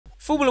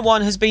Formula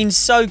 1 has been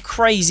so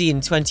crazy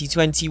in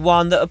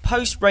 2021 that a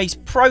post-race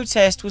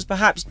protest was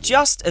perhaps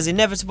just as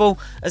inevitable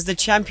as the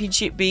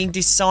championship being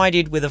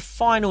decided with a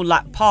final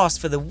lap pass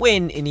for the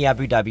win in the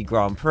Abu Dhabi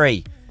Grand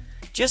Prix.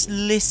 Just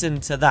listen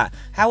to that.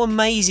 How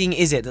amazing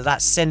is it that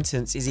that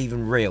sentence is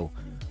even real?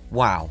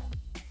 Wow.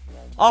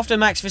 After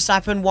Max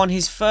Verstappen won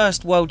his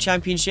first World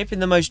Championship in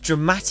the most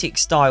dramatic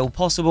style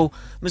possible,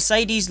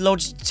 Mercedes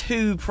lodged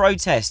 2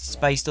 protests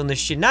based on the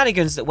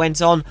shenanigans that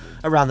went on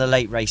around the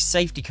late race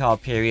safety car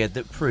period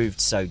that proved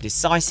so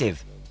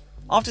decisive.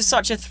 After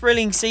such a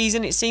thrilling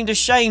season, it seemed a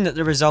shame that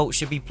the result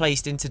should be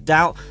placed into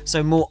doubt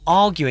so more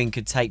arguing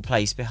could take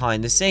place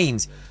behind the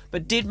scenes.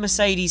 But did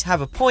Mercedes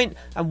have a point,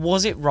 and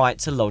was it right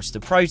to lodge the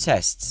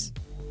protests?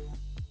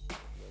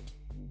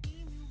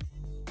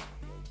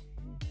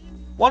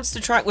 Once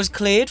the track was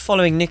cleared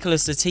following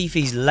Nicholas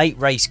Latifi's late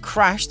race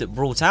crash that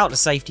brought out the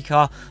safety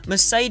car,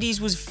 Mercedes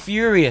was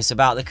furious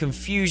about the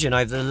confusion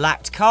over the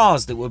lapped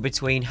cars that were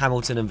between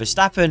Hamilton and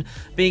Verstappen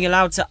being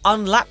allowed to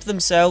unlap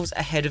themselves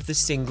ahead of the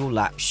single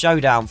lap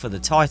showdown for the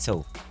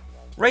title.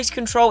 Race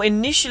control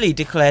initially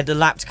declared the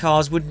lapped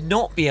cars would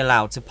not be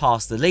allowed to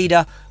pass the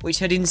leader, which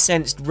had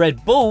incensed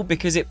Red Bull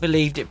because it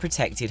believed it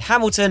protected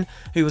Hamilton,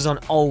 who was on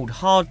old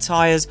hard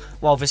tyres,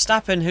 while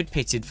Verstappen had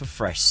pitted for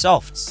fresh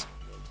softs.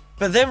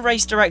 But then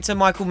race director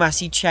Michael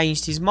Masi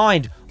changed his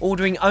mind,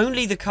 ordering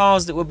only the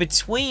cars that were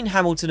between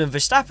Hamilton and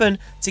Verstappen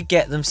to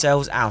get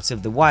themselves out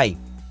of the way.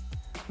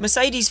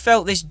 Mercedes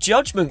felt this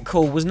judgment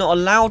call was not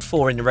allowed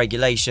for in the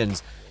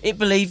regulations. It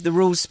believed the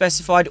rules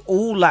specified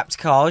all lapped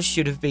cars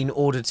should have been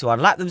ordered to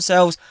unlap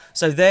themselves,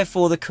 so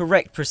therefore the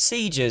correct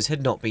procedures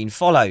had not been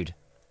followed.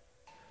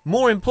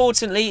 More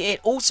importantly, it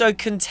also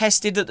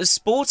contested that the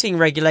sporting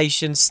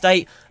regulations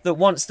state that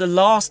once the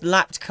last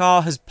lapped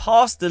car has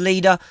passed the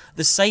leader,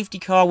 the safety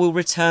car will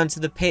return to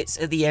the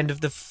pits at the end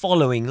of the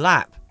following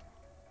lap.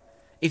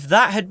 If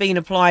that had been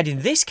applied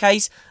in this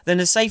case, then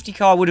the safety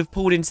car would have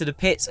pulled into the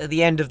pits at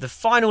the end of the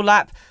final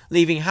lap,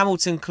 leaving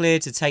Hamilton clear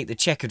to take the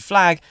checkered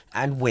flag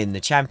and win the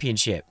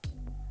championship.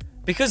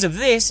 Because of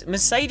this,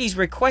 Mercedes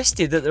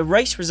requested that the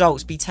race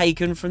results be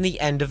taken from the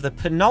end of the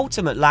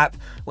penultimate lap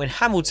when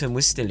Hamilton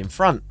was still in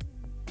front.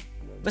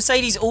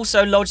 Mercedes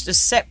also lodged a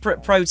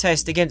separate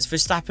protest against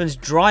Verstappen's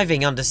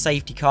driving under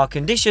safety car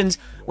conditions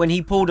when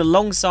he pulled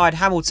alongside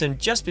Hamilton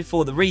just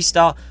before the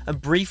restart and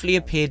briefly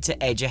appeared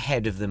to edge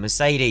ahead of the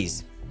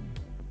Mercedes.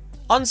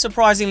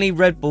 Unsurprisingly,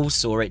 Red Bull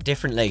saw it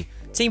differently.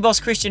 Team boss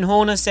Christian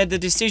Horner said the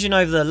decision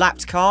over the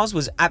lapped cars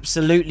was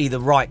absolutely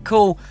the right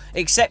call,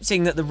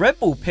 accepting that the Red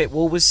Bull pit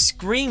wall was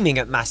screaming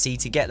at Masi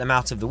to get them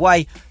out of the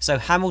way so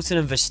Hamilton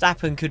and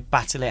Verstappen could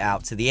battle it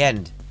out to the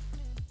end.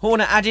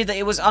 Horner added that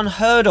it was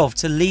unheard of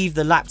to leave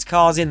the lapped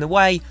cars in the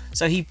way,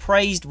 so he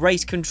praised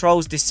race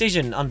control's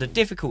decision under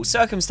difficult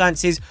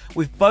circumstances,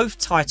 with both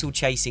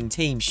title-chasing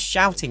teams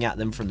shouting at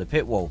them from the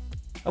pit wall.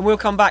 And we'll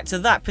come back to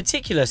that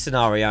particular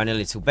scenario in a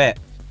little bit.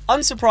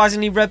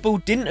 Unsurprisingly, Red Bull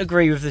didn't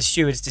agree with the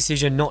steward's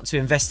decision not to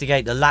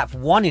investigate the lap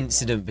 1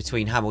 incident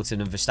between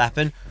Hamilton and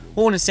Verstappen.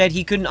 Horner said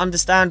he couldn't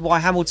understand why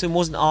Hamilton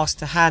wasn't asked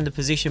to hand the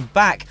position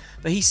back,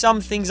 but he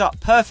summed things up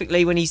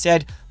perfectly when he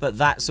said, "But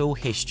that's all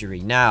history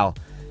now."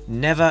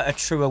 Never a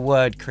truer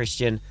word,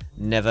 Christian.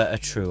 Never a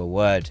truer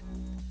word.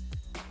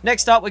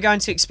 Next up, we're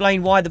going to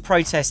explain why the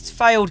protests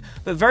failed,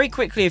 but very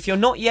quickly, if you're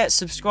not yet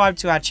subscribed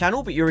to our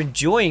channel but you're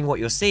enjoying what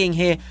you're seeing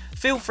here,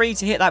 feel free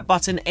to hit that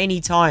button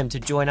anytime to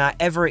join our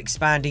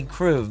ever-expanding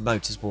crew of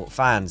motorsport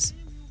fans.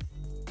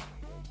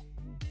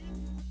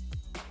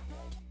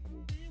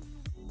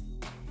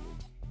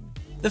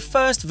 The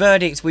first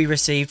verdict we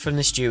received from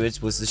the stewards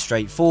was the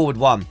straightforward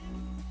one.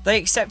 They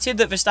accepted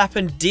that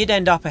Verstappen did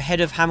end up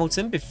ahead of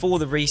Hamilton before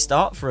the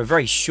restart for a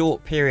very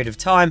short period of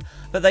time,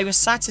 but they were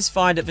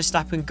satisfied that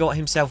Verstappen got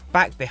himself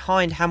back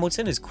behind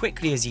Hamilton as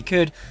quickly as he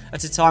could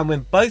at a time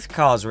when both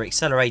cars were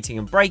accelerating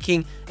and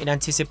braking in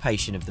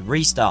anticipation of the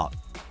restart.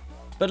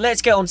 But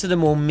let's get on to the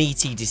more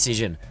meaty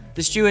decision.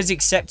 The stewards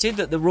accepted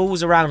that the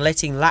rules around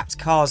letting lapped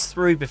cars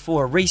through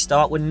before a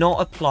restart were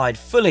not applied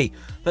fully,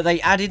 but they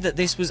added that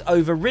this was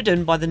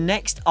overridden by the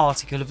next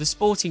article of the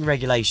sporting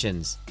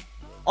regulations.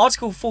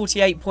 Article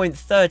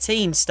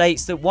 48.13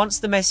 states that once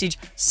the message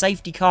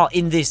 "safety car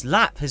in this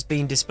lap" has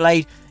been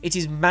displayed, it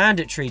is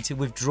mandatory to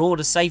withdraw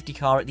the safety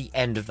car at the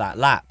end of that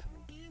lap.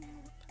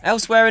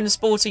 Elsewhere in the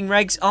sporting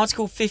regs,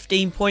 Article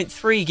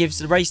 15.3 gives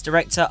the race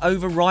director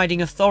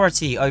overriding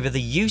authority over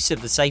the use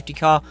of the safety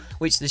car,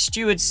 which the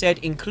stewards said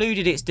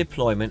included its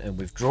deployment and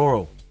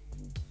withdrawal.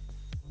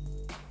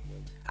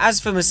 As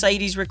for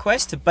Mercedes'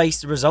 request to base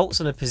the results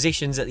on the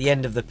positions at the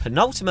end of the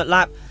penultimate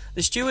lap,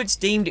 the stewards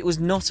deemed it was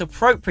not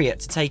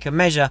appropriate to take a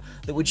measure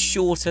that would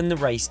shorten the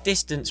race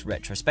distance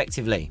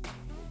retrospectively.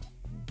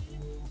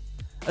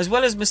 As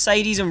well as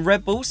Mercedes and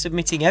Red Bull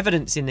submitting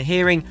evidence in the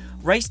hearing,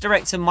 race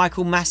director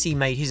Michael Masi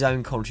made his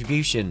own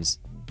contributions.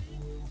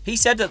 He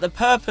said that the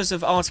purpose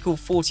of Article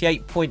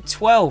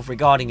 48.12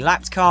 regarding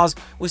lapped cars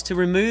was to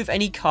remove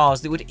any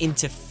cars that would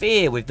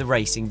interfere with the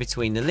racing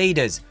between the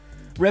leaders.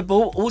 Red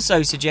Bull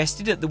also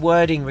suggested that the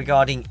wording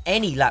regarding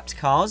any lapped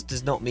cars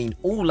does not mean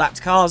all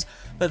lapped cars,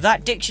 but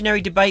that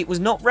dictionary debate was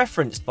not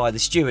referenced by the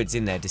stewards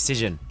in their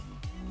decision.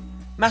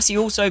 Massey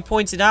also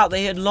pointed out that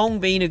it had long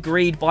been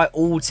agreed by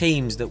all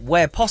teams that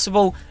where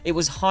possible, it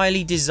was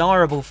highly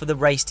desirable for the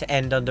race to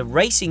end under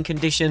racing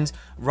conditions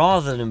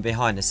rather than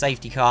behind a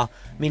safety car,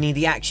 meaning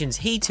the actions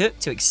he took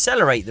to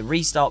accelerate the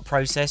restart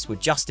process were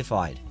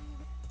justified.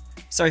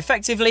 So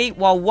effectively,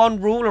 while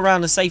one rule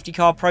around the safety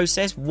car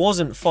process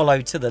wasn't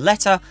followed to the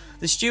letter,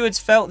 the stewards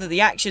felt that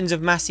the actions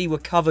of Massey were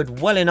covered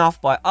well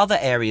enough by other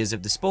areas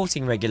of the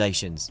sporting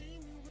regulations.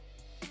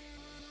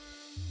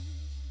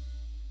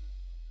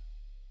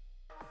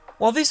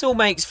 While this all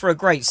makes for a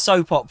great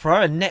soap opera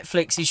and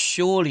Netflix is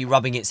surely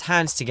rubbing its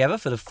hands together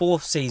for the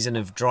 4th season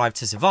of Drive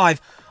to Survive,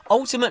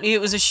 ultimately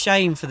it was a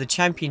shame for the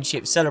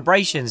championship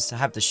celebrations to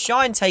have the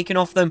shine taken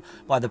off them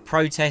by the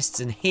protests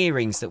and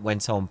hearings that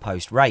went on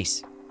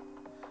post-race.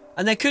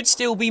 And there could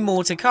still be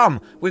more to come,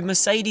 with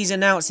Mercedes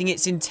announcing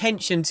its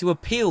intention to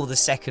appeal the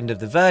second of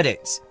the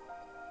verdicts.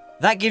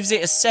 That gives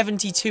it a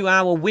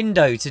 72-hour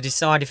window to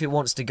decide if it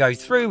wants to go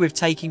through with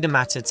taking the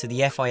matter to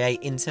the FIA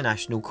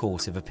International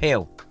Court of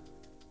Appeal.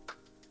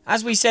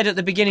 As we said at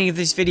the beginning of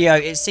this video,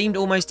 it seemed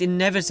almost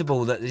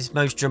inevitable that this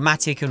most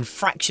dramatic and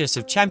fractious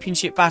of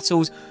championship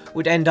battles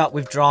would end up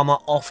with drama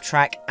off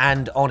track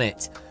and on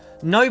it.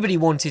 Nobody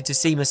wanted to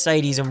see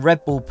Mercedes and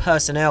Red Bull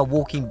personnel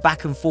walking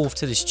back and forth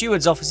to the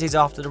stewards' offices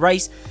after the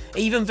race.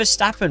 Even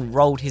Verstappen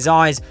rolled his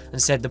eyes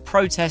and said the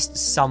protests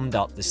summed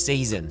up the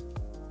season.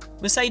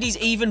 Mercedes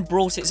even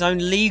brought its own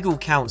legal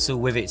counsel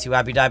with it to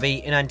Abu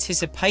Dhabi in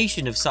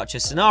anticipation of such a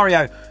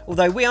scenario,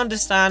 although we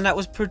understand that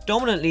was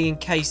predominantly in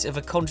case of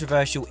a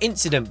controversial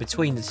incident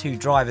between the two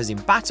drivers in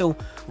battle,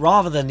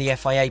 rather than the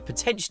FIA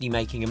potentially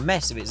making a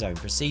mess of its own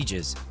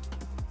procedures.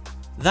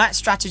 That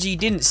strategy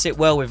didn't sit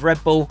well with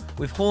Red Bull,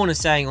 with Horner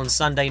saying on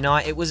Sunday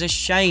night it was a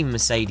shame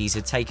Mercedes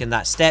had taken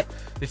that step,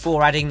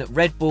 before adding that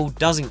Red Bull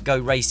doesn't go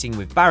racing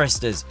with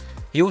barristers.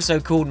 He also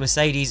called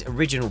Mercedes'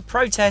 original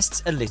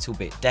protests a little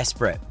bit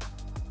desperate.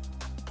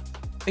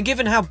 And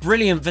given how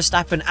brilliant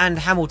Verstappen and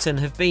Hamilton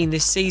have been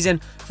this season,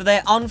 for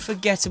their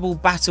unforgettable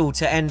battle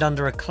to end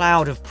under a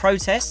cloud of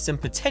protests and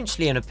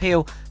potentially an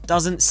appeal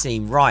doesn't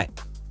seem right.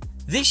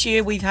 This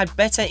year we've had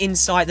better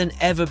insight than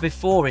ever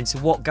before into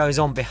what goes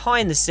on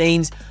behind the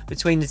scenes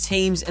between the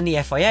teams and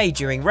the FIA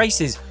during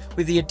races,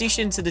 with the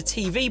addition to the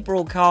TV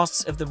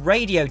broadcasts of the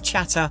radio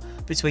chatter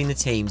between the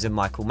teams and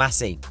Michael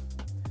Massey.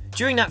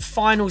 During that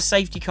final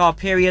safety car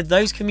period,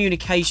 those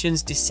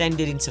communications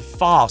descended into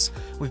farce,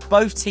 with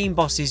both team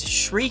bosses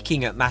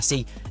shrieking at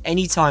Massey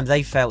anytime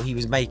they felt he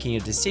was making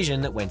a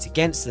decision that went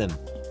against them.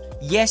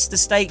 Yes, the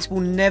stakes will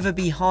never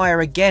be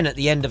higher again at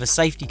the end of a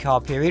safety car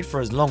period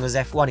for as long as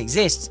F1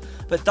 exists,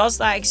 but does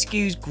that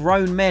excuse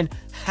grown men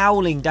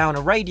howling down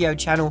a radio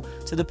channel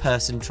to the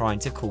person trying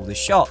to call the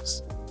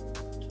shots?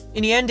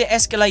 In the end, it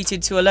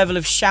escalated to a level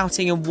of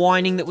shouting and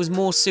whining that was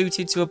more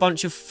suited to a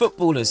bunch of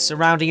footballers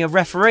surrounding a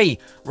referee,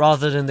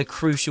 rather than the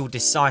crucial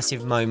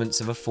decisive moments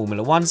of a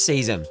Formula 1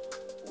 season.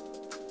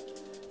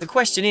 The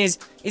question is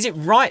it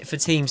right for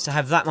teams to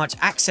have that much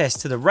access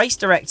to the race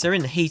director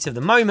in the heat of the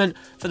moment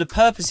for the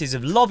purposes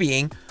of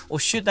lobbying, or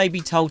should they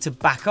be told to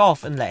back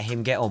off and let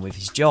him get on with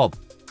his job?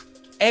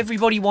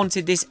 Everybody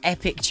wanted this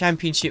epic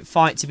championship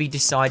fight to be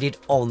decided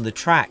on the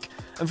track,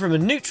 and from a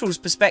neutral's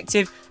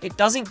perspective, it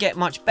doesn't get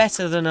much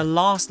better than a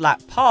last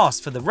lap pass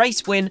for the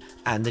race win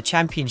and the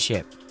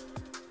championship.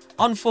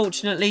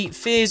 Unfortunately,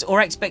 fears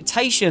or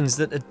expectations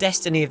that the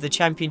destiny of the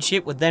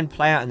championship would then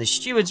play out in the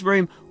stewards'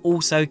 room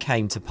also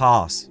came to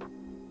pass.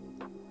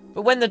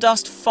 But when the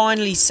dust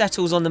finally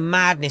settles on the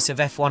madness of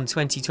F1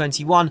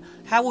 2021,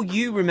 how will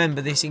you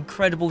remember this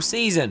incredible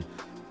season?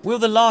 Will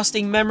the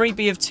lasting memory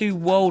be of two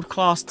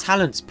world-class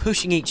talents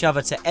pushing each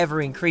other to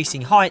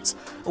ever-increasing heights,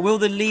 or will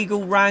the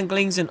legal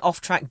wranglings and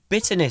off-track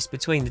bitterness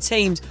between the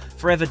teams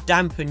forever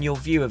dampen your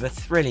view of a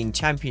thrilling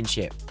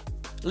championship?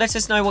 Let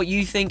us know what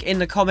you think in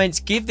the comments.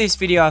 Give this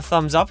video a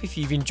thumbs up if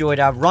you've enjoyed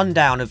our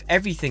rundown of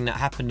everything that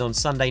happened on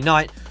Sunday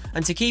night.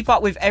 And to keep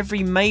up with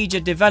every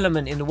major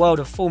development in the world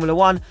of Formula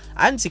 1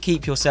 and to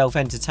keep yourself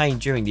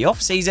entertained during the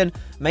off-season,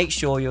 make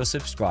sure you're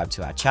subscribed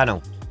to our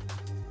channel.